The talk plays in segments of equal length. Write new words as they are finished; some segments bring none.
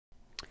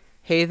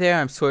Hey there,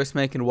 I'm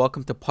srcmake and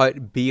welcome to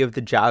part B of the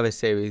Java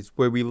series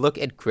where we look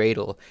at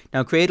Gradle.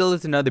 Now Gradle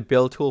is another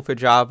build tool for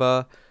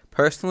Java.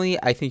 Personally,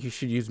 I think you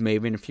should use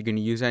Maven if you're going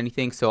to use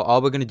anything, so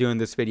all we're going to do in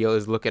this video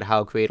is look at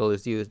how Gradle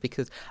is used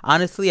because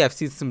honestly I've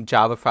seen some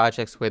Java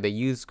projects where they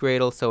use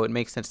Gradle, so it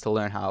makes sense to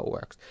learn how it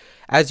works.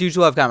 As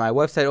usual, I've got my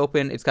website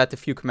open. It's got the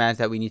few commands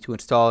that we need to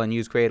install and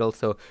use Gradle,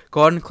 so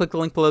go ahead and click the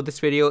link below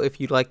this video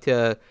if you'd like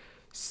to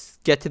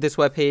get to this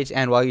webpage,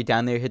 and while you're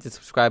down there, hit the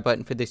subscribe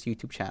button for this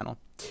YouTube channel.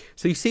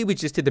 So you see we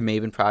just did the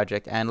Maven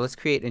project, and let's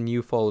create a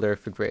new folder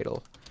for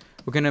Gradle.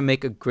 We're going to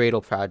make a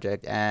Gradle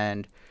project,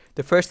 and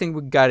the first thing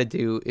we got to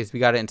do is we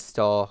got to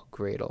install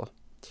Gradle.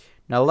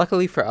 Now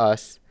luckily for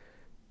us,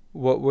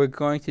 what we're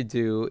going to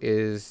do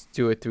is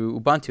do it through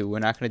Ubuntu. We're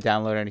not going to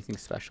download anything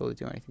special to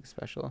do anything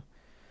special.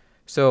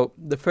 So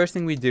the first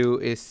thing we do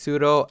is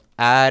sudo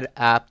add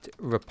apt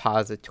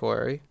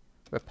repository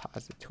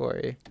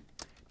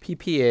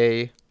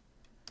ppa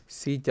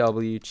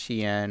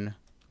cwchen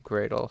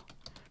Gradle.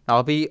 Now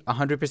I'll be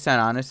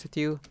 100% honest with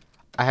you.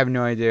 I have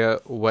no idea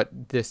what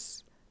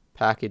this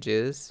package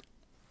is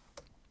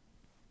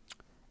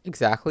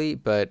exactly,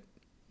 but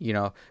you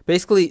know,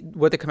 basically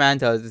what the command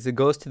does is it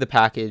goes to the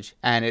package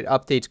and it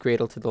updates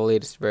Gradle to the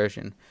latest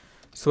version.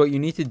 So what you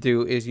need to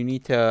do is you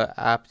need to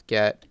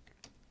apt-get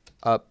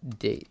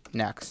update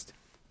next.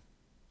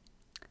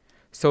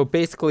 So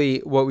basically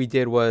what we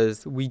did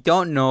was we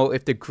don't know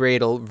if the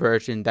Gradle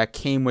version that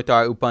came with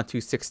our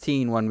Ubuntu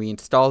 16 when we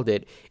installed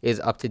it is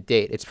up to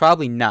date. It's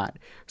probably not.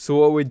 So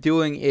what we're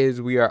doing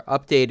is we are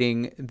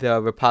updating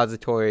the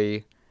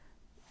repository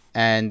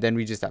and then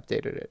we just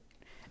updated it.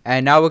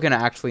 And now we're going to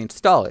actually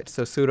install it.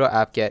 So sudo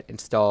apt-get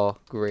install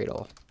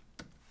Gradle.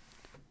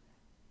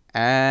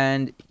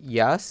 And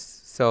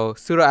yes, so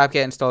sudo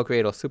apt-get install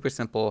Gradle, super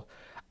simple.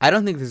 I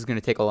don't think this is going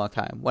to take a long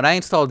time. When I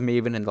installed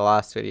Maven in the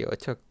last video, it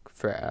took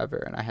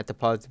forever and I had to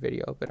pause the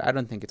video, but I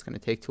don't think it's going to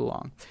take too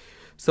long.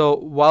 So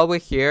while we're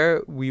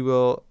here,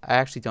 I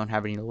actually don't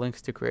have any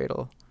links to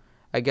Gradle.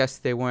 I guess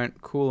they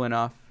weren't cool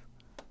enough.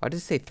 Why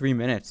does it say 3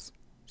 minutes?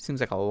 Seems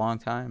like a long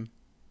time.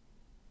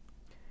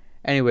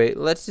 Anyway,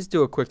 let's just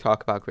do a quick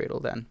talk about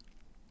Gradle then.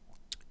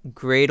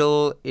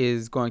 Gradle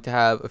is going to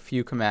have a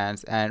few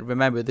commands, and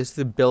remember, this is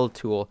a build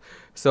tool.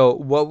 So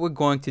what we're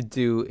going to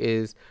do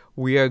is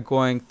we are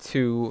going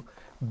to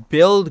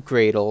build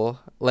Gradle,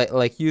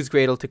 like use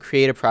Gradle to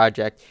create a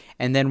project,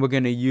 and then we're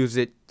going to use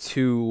it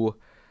to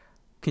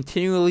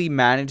continually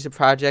manage the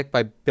project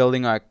by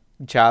building our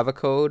Java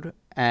code.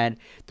 And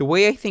the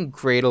way I think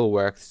Gradle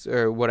works,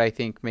 or what I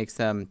think makes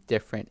them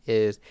different,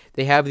 is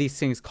they have these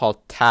things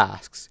called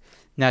tasks.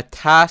 Now,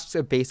 tasks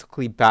are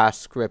basically bash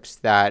scripts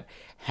that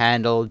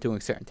handle doing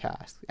certain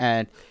tasks.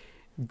 And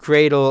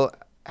Gradle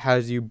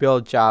has you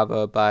build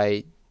Java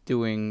by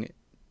doing,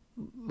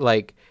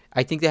 like,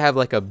 I think they have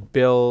like a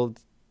build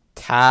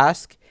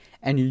task,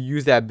 and you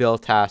use that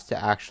build task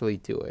to actually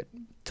do it,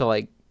 to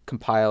like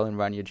compile and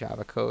run your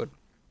Java code.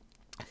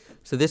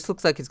 So this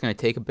looks like it's going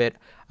to take a bit.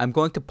 I'm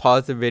going to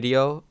pause the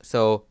video,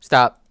 so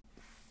stop.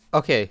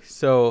 Okay,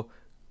 so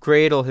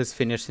Gradle has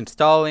finished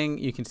installing.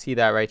 You can see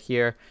that right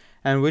here.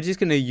 And we're just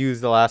going to use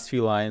the last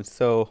few lines.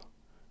 So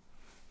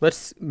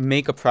let's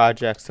make a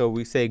project. So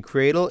we say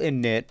Gradle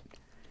init,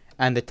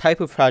 and the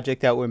type of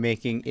project that we're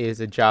making is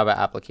a Java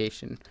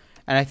application.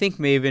 And I think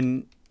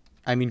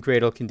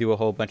Gradle can do a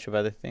whole bunch of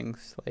other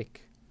things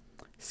like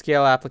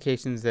scale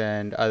applications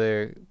and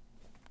other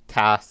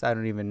tasks. I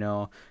don't even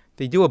know.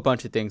 They do a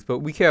bunch of things, but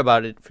we care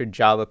about it for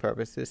Java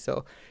purposes.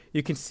 So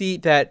you can see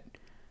that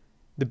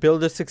the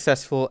build is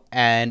successful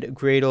and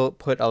Gradle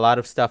put a lot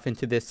of stuff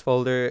into this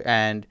folder.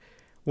 And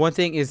one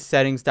thing is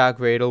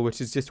settings.gradle, which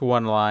is just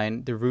one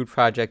line. The root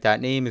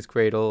project.name is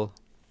Gradle.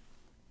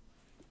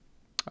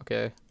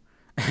 Okay.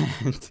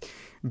 And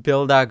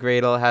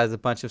build.gradle has a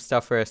bunch of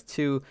stuff for us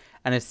too,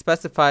 and it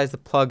specifies the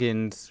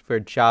plugins for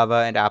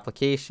Java and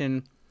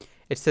application.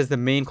 It says the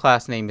main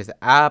class name is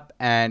app,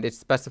 and it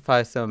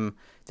specifies some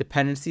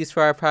dependencies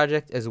for our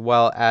project as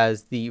well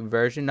as the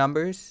version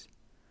numbers.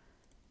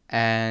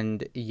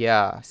 And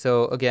yeah,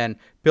 so again,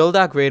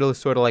 build.gradle is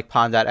sort of like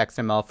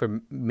pom.xml for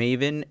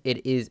Maven.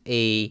 It is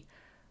a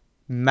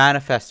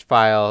manifest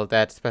file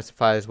that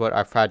specifies what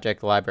our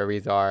project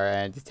libraries are,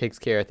 and it takes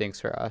care of things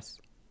for us.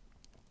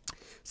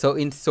 So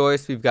in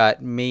source, we've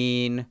got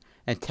main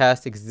and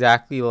test,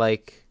 exactly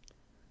like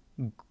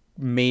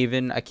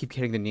Maven. I keep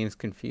getting the names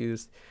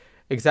confused.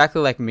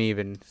 Exactly like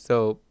Maven.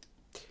 So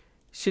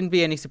shouldn't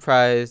be any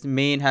surprise.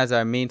 Main has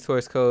our main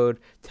source code.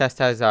 Test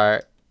has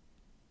our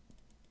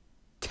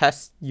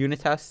test unit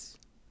tests.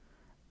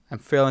 I'm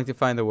failing to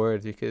find the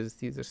words because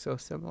these are so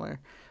similar.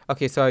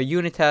 Okay, so our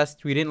unit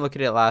test, we didn't look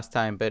at it last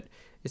time, but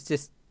it's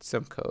just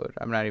some code.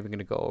 I'm not even going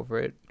to go over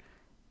it.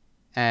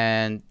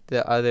 And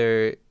the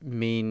other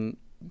main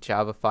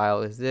Java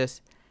file is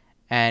this,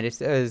 and it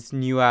says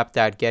new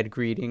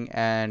app.getGreeting,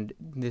 and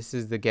this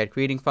is the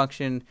getGreeting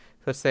function.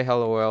 Let's say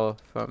hello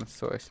world from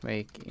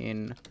srcmake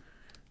in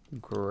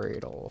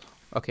Gradle.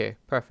 Okay,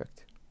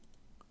 perfect.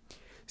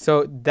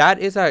 So that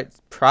is our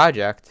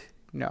project.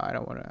 No, I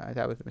don't want to.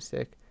 That was a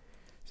mistake.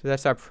 So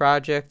that's our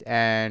project,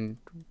 and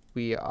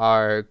we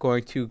are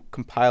going to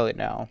compile it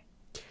now.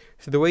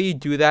 So the way you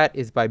do that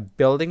is by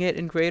building it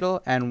in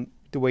Gradle, and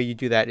the way you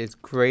do that is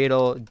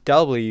Gradle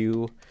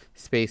w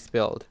space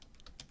build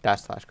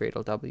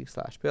 /Gradle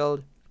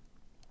w/build.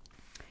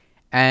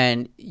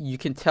 And you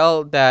can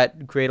tell that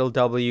Gradle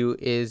w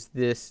is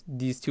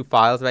these two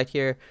files right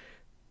here,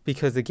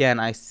 because again,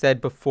 I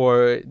said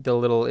before the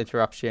little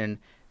interruption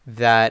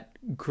that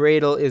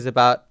Gradle is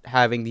about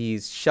having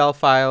these shell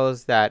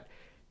files that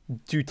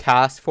do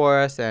tasks for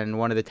us, and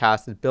one of the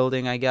tasks is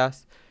building, I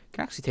guess. You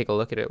can actually take a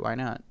look at it. Why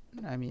not?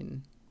 I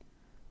mean,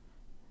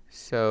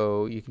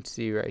 so you can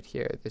see right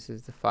here, this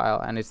is the file,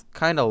 and it's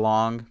kind of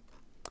long.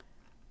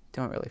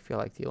 Don't really feel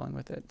like dealing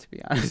with it, to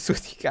be honest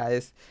with you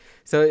guys.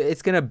 So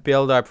it's going to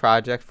build our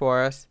project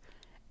for us,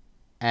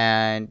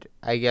 and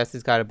I guess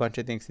it's got a bunch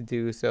of things to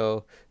do.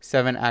 So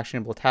 7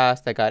 actionable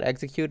tasks that got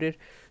executed.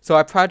 So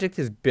our project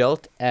is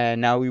built,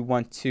 and now we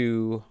want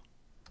to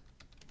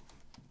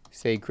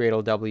say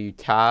Gradle w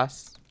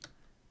tasks.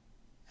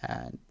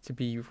 And to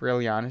be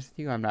really honest with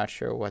you, I'm not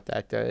sure what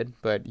that did,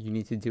 but you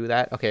need to do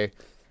that. Okay,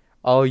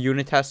 all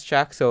unit tests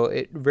check, so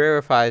it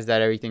verifies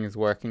that everything is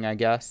working, I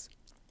guess.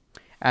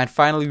 And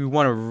finally, we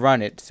want to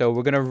run it. So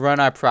we're going to run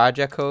our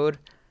project code,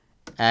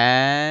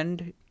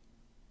 and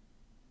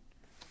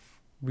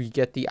we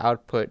get the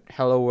output,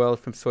 hello world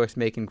from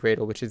srcmake and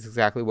Gradle, which is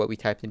exactly what we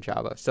typed in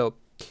Java. So,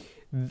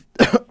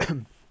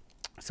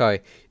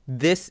 sorry,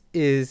 this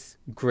is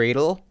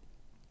Gradle.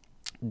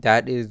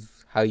 That is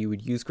how you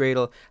would use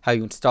Gradle, how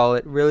you install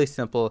it. Really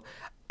simple.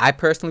 I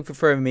personally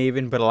prefer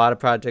Maven, but a lot of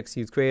projects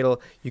use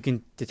Gradle. You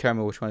can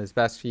determine which one is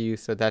best for you.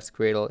 So that's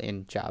Gradle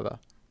in Java.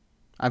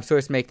 I'm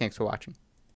srcmake. Thanks for watching.